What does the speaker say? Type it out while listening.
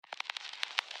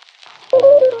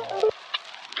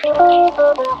What's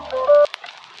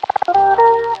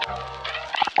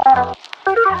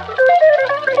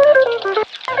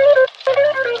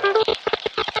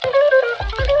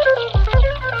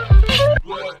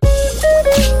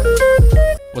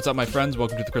up, my friends?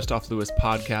 Welcome to the Kristof Lewis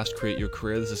podcast, Create Your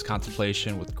Career. This is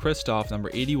Contemplation with Kristof,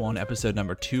 number 81, episode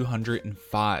number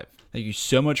 205. Thank you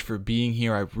so much for being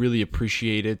here. I really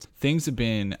appreciate it. Things have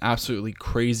been absolutely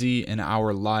crazy in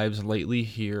our lives lately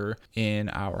here in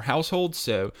our household,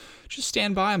 so just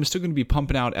stand by. I'm still going to be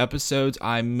pumping out episodes.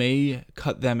 I may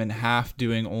cut them in half,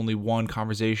 doing only one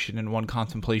conversation and one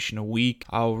contemplation a week.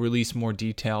 I'll release more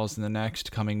details in the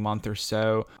next coming month or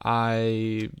so.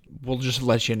 I will just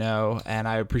let you know, and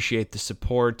I appreciate the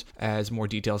support as more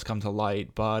details come to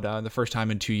light. But the first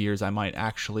time in 2 years, I might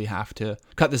actually have to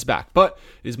cut this back. But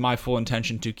it is my full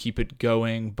intention to keep it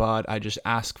going, but I just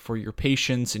ask for your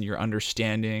patience and your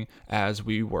understanding as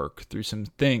we work through some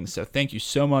things. So thank you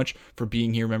so much for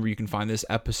being here. Remember, you can find this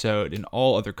episode and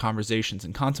all other conversations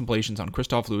and contemplations on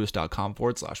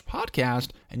kristoflewis.com/podcast,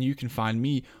 and you can find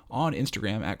me on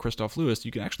Instagram at Kristof Lewis.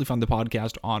 You can actually find the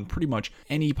podcast on pretty much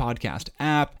any podcast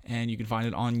app, and you can find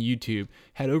it on YouTube.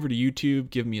 Head over to YouTube,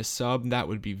 give me a sub. That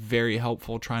would be very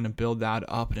helpful, trying to build that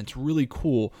up, and it's really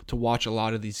cool to watch a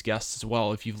lot of these guests as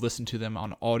well. If you've listened to them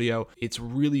on audio, it's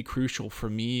really crucial for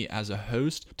me as a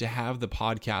host to have the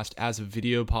podcast as a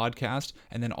video podcast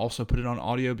and then also put it on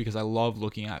audio, because I love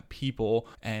looking at people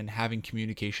and having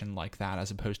communication like that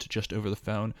as opposed to just over the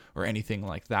phone or anything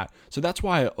like that. So that's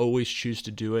why I always choose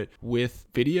to do it with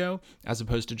video as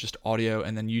opposed to just audio,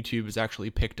 and then YouTube is actually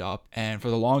picked up. And for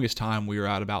the longest time, we were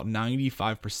at about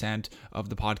 95% of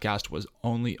the podcast was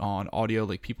only on audio,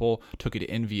 like people took it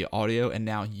in via audio, and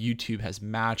now YouTube has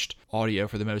matched audio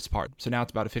for the most part. So now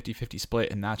it's about a 50-50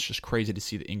 split, and that's just crazy to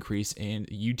see the increase in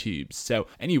YouTube. So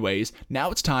anyways, now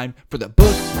it's time for the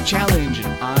book challenge,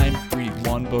 and I'm reading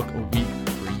one book a week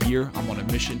for a year. I'm on a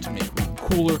mission to make reading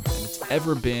cooler than it's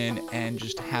ever been, and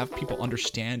just have people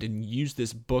understand and use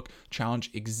this book challenge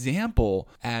example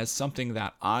as something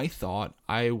that I thought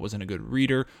I wasn't a good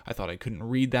reader. I thought I couldn't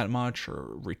read that much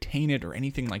or retain it or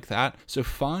anything like that. So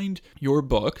find your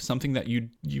book, something that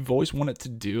you've always wanted to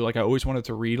do. Like I always wanted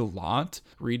to read a lot,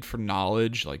 read for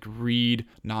knowledge, like read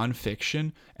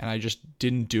nonfiction, and I just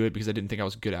didn't do it because I didn't think I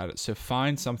was good at it. So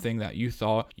find something that you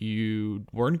thought you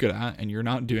weren't good at and you're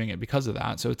not doing it because of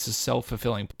that. So it's a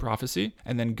self-fulfilling prophecy,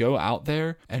 and then go out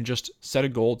there and just set a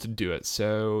goal to do it.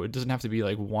 So it doesn't have to be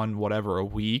like one whatever a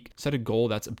week. Set a goal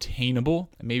that's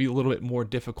obtainable, and maybe a little bit more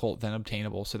difficult than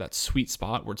obtainable. So that sweet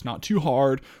spot where it's not too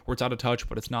hard, where it's out of touch,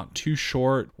 but it's not too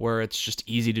short, where it's just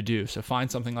easy to do. So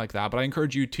find something like that. But I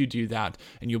encourage you to do that,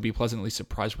 and you'll be pleasantly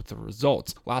surprised with the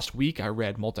results. Last week, I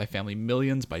read Multifamily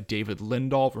Millions by David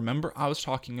Lindahl. Remember, I was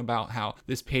talking about how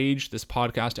this page, this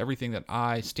podcast, everything that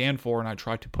I stand for and I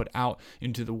try to put out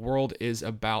into the world is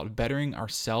about bettering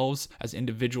ourselves as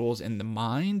individuals in the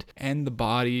mind and the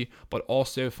body, but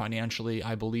also financially,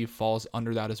 I believe falls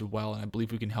under that as well. And I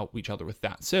believe we can help each other with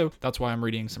that. So that's why I'm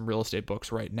reading some real estate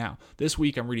books right now. This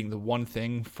week, I'm reading The One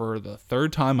Thing for the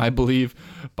third time, I believe,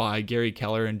 by Gary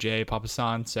Keller and Jay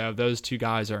Papasan. So those two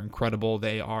guys are incredible.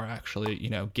 They are actually,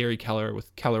 Gary Keller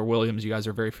with Keller Williams. You guys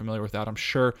are very familiar with that, I'm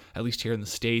sure, at least here in the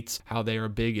States, how they are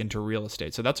big into real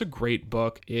estate. So that's a great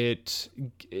book. It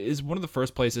is one of the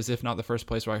first places, if not the first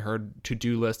place, where I heard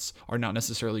to-do lists are not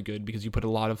necessarily good, because you put a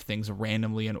lot of things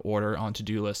randomly in order on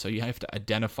to-do lists. So you have to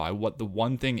identify what the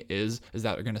one thing is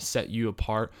that are going to set you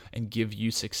apart and give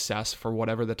you success for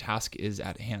whatever the task is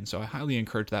at hand. So I highly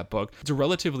encourage that book. It's a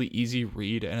relatively easy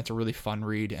read, and it's a really fun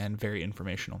read and very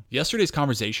informational. Yesterday's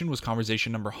conversation was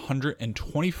conversation number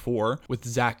 124 with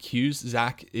Zach Hughes.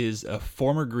 Zach is a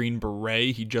former Green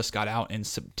Beret. He just got out in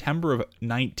September of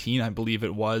 19, I believe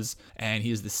it was, and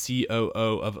he is the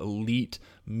COO of Elite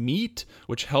Meet,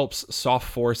 which helps soft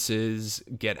forces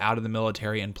get out of the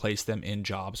military and place them in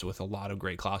jobs with a lot of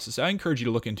great classes. So I encourage you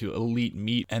to look into Elite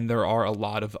Meet, and there are a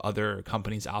lot of other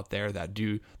companies out there that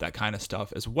do that kind of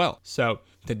stuff as well. So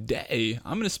today,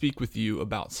 I'm going to speak with you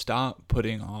about stop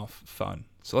putting off fun.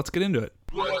 So let's get into it.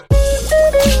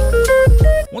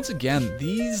 Once again,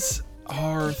 these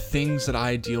are things that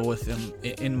I deal with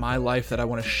in my life that I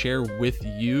want to share with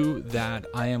you, that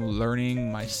I am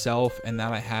learning myself, and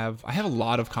that I have a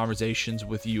lot of conversations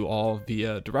with you all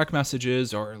via direct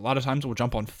messages, or a lot of times we'll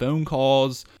jump on phone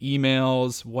calls,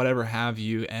 emails, whatever have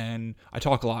you, and I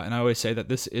talk a lot. And I always say that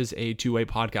this is a two-way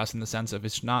podcast, in the sense of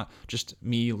it's not just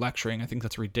me lecturing. I think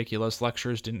that's ridiculous.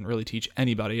 Lectures didn't really teach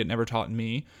anybody. It never taught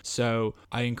me. So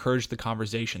I encourage the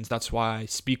conversations. That's why I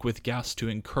speak with guests, to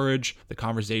encourage the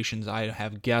conversations. I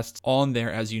have guests on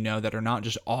there, as you know, that are not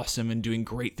just awesome and doing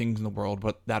great things in the world,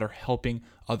 but that are helping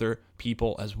other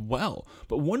people as well.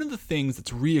 But one of the things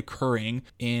that's reoccurring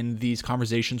in these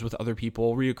conversations with other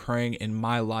people, reoccurring in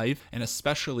my life, and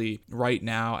especially right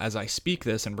now as I speak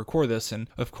this and record this, and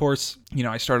of course,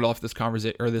 I started off this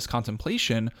conversation or this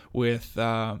contemplation with,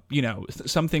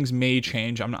 some things may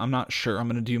change. I'm not sure. I'm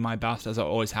going to do my best, as I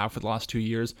always have for the last 2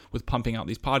 years, with pumping out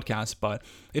these podcasts. But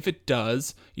if it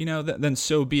does, then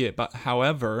so be it. But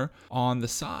however, on the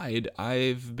side,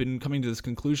 I've been coming to this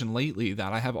conclusion lately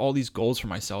that I have all these goals for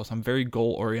myself. So I'm very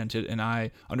goal oriented, and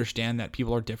I understand that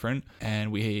people are different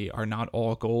and we are not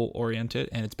all goal oriented,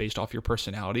 and it's based off your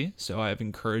personality. So I've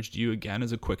encouraged you, again,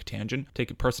 as a quick tangent, take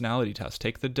a personality test,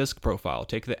 take the disc profile,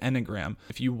 take the Enneagram.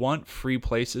 If you want free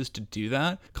places to do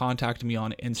that, contact me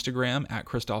on Instagram at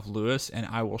Kristof Lewis, and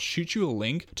I will shoot you a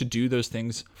link to do those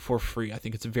things for free. I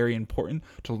think it's very important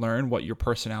to learn what your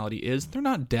personality is. They're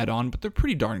not dead on, but they're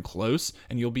pretty darn close,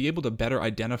 and you'll be able to better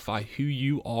identify who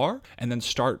you are and then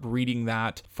start reading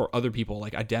that for other people,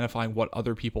 like identifying what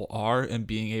other people are and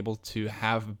being able to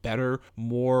have better,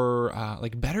 more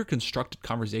better constructed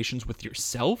conversations with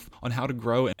yourself on how to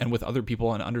grow and with other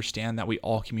people, and understand that we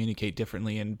all communicate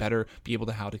differently and better be able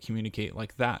to how to communicate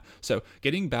like that. So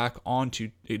getting back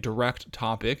onto a direct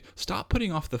topic, stop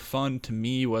putting off the fun to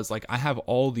me was like, I have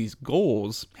all these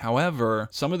goals. However,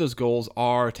 some of those goals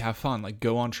are to have fun, like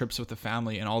go on trips with the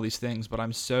family and all these things. But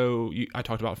I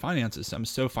talked about finances. So I'm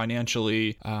so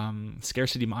financially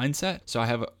scarcity mindset. So I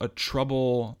have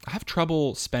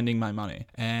trouble spending my money,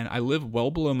 and I live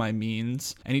well below my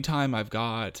means. Anytime I've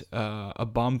got a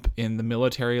bump in the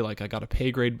military, like I got a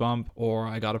pay grade bump or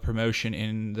I got a promotion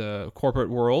in the corporate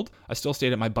world, I still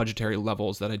stayed at my budgetary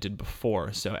levels that I did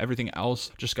before. So everything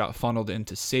else just got funneled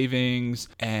into savings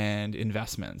and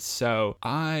investments. So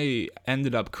I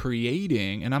ended up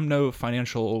creating, and I'm no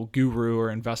financial guru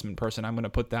or investment person, I'm going to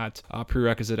put that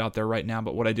prerequisite out there right now,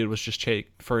 but what I did was just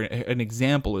for an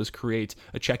example is create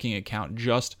a checking account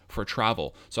just for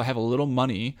travel. So I have a little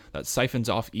money that siphons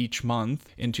off each month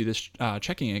into this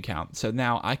checking account. So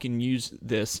now I can use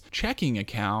this checking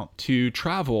account to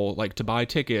travel, like to buy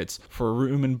tickets for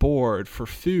room and board, for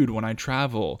food when I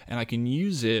travel, and I can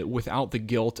use it without the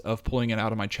guilt of pulling it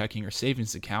out of my checking or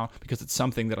savings account, because it's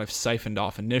something that I've siphoned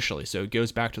off initially. So it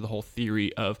goes back to the whole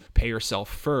theory of pay yourself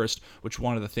first, which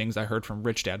one of the things I heard from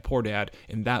Rich Dad Poor Dad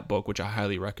in that book, which I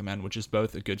highly recommend, which is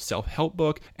both a good self-help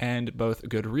book and both a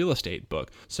good real estate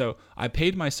book. So I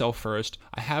paid myself first.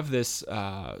 I have this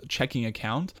checking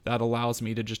account that allows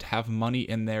me to just have money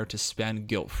in there to spend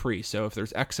guilt-free. So if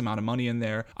there's X amount of money in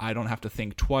there, I don't have to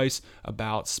think twice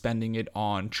about spending it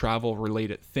on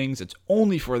travel-related things. It's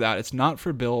only for that. It's not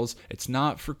for bills. It's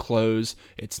not for clothes.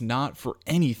 It's not for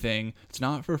anything. It's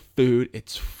not for food.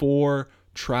 It's for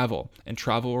travel and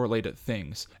travel related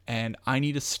things. And I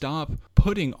need to stop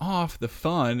putting off the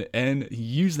fun and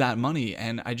use that money.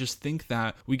 And I just think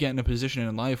that we get in a position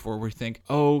in life where we think,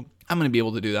 oh, I'm going to be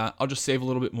able to do that. I'll just save a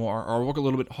little bit more or work a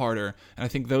little bit harder. And I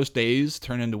think those days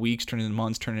turn into weeks, turn into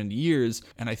months, turn into years.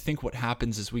 And I think what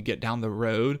happens is we get down the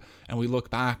road and we look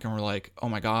back and we're like, oh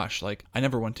my gosh, like I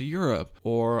never went to Europe,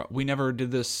 or we never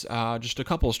did this just a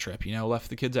couples trip, left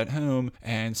the kids at home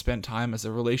and spent time as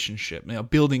a relationship,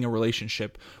 building a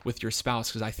relationship with your spouse,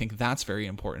 because I think that's very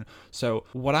important. So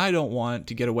what I don't want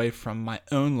to get away from my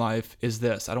own life is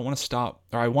this. I want to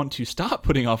stop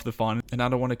putting off the fun, and I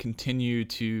don't want to continue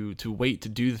to wait to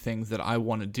do the things that I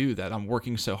want to do, that I'm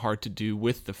working so hard to do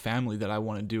with the family that I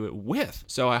want to do it with.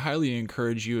 So I highly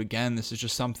encourage you, again, this is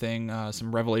just something,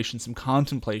 some revelations, some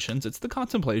contemplations. It's the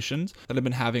contemplations that I've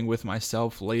been having with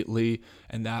myself lately,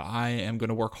 and that I am going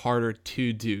to work harder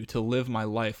to do, to live my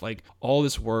life. Like all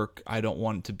this work, I don't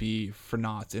want it to be for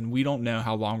naught. And we don't know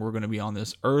how long we're going to be on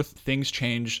this earth. Things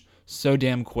change so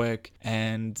damn quick,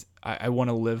 and I want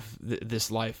to live this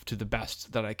life to the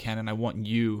best that I can, and I want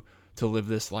you to live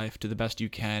this life to the best you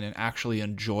can and actually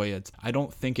enjoy it. I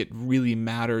don't think it really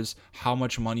matters how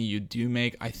much money you do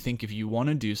make. I think if you want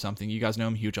to do something, you guys know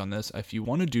I'm huge on this, if you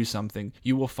want to do something,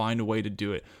 you will find a way to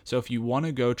do it. So if you want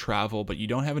to go travel, but you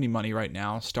don't have any money right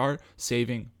now, start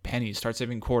saving pennies, start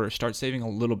saving quarters, start saving a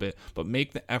little bit, but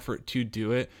make the effort to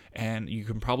do it. And you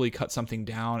can probably cut something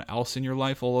down else in your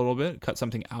life a little bit, cut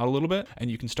something out a little bit,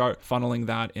 and you can start funneling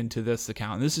that into this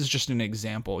account. And this is just an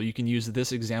example. You can use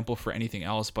this example for anything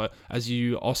else, but as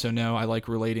you also know, I like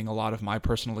relating a lot of my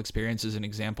personal experiences and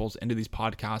examples into these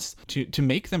podcasts to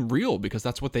make them real, because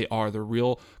that's what they are. They're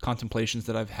real contemplations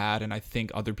that I've had, and I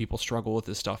think other people struggle with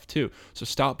this stuff too. So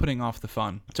stop putting off the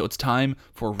fun. So it's time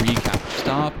for recap.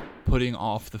 Stop putting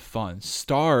off the fun.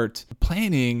 Start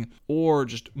planning or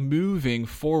just moving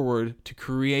forward to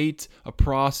create a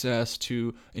process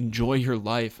to enjoy your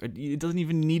life. It doesn't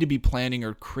even need to be planning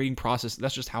or creating process.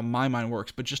 That's just how my mind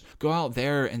works. But just go out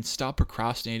there and stop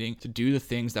procrastinating to do the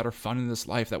things that are fun in this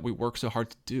life that we work so hard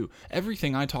to do.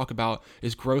 Everything I talk about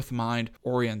is growth mind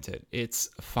oriented. It's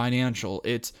financial,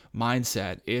 it's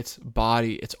mindset, it's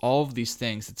body, it's all of these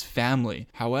things. It's family.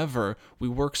 However, we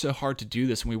work so hard to do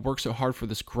this and we work so hard for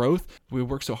this growth. We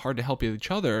work so hard to help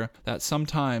each other that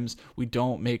sometimes we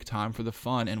don't make time for the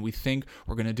fun and we think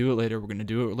we're going to do it later, we're going to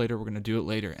do it later, we're going to do it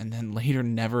later, and then later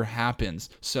never happens.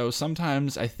 So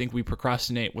sometimes I think we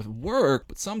procrastinate with work,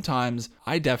 but sometimes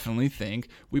I definitely think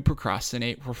we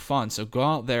procrastinate for fun. So go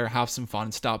out there, have some fun,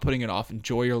 and stop putting it off.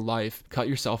 Enjoy your life. Cut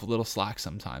yourself a little slack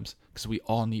sometimes because we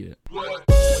all need it.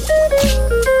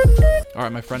 All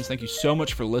right, my friends, thank you so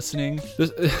much for listening.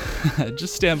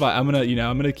 Just stand by. I'm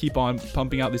gonna keep on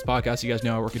pumping out these podcasts. You guys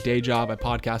know I work a day job. I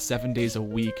podcast 7 days a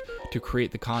week to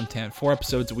create the content, 4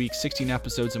 episodes a week, 16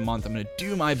 episodes a month. I'm gonna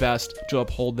do my best to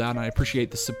uphold that, and I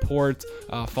appreciate the support.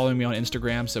 Following me on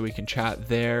Instagram so we can chat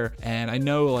there. And I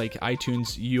know like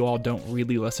iTunes, you all don't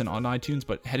really listen on iTunes,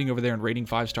 but heading over there and rating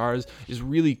 5 stars is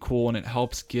really cool, and it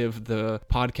helps give the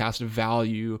podcast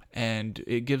value and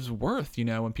it gives worth.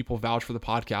 When people vouch for the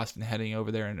podcast and heading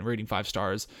over there and rating 5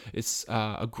 stars, it's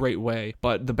a great way.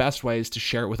 But the best way is to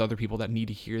share it with other people that need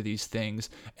to hear these things.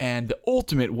 And the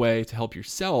ultimate way to help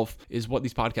yourself is what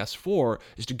these podcasts for,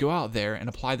 is to go out there and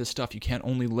apply this stuff. You can't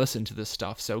only listen to this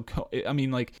stuff. So,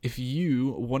 if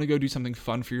you want to go do something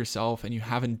fun for yourself and you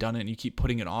haven't done it and you keep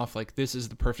putting it off, like this is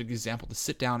the perfect example to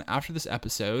sit down after this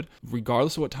episode,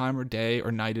 regardless of what time or day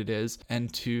or night it is,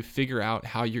 and to figure out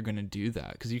how you're going to do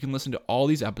that. Because you can listen to all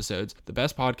these episodes, the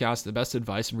best podcasts, the best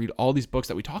advice, and read all these books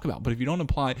that we talk about. But if you don't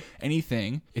apply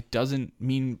anything, it doesn't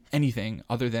mean anything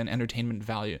other than entertainment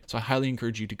value. So I highly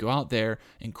encourage you to go out there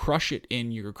and crush it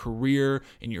in your career,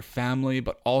 in your family,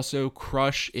 but also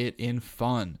crush it in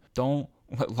fun. Don't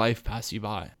let life pass you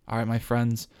by. All right, my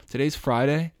friends, today's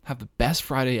Friday. Have the best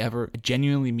Friday ever. I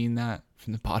genuinely mean that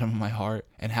from the bottom of my heart.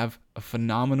 And have a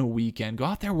phenomenal weekend. Go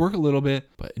out there, work a little bit,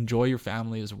 but enjoy your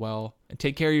family as well. And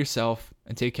take care of yourself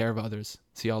and take care of others.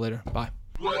 See y'all later. Bye.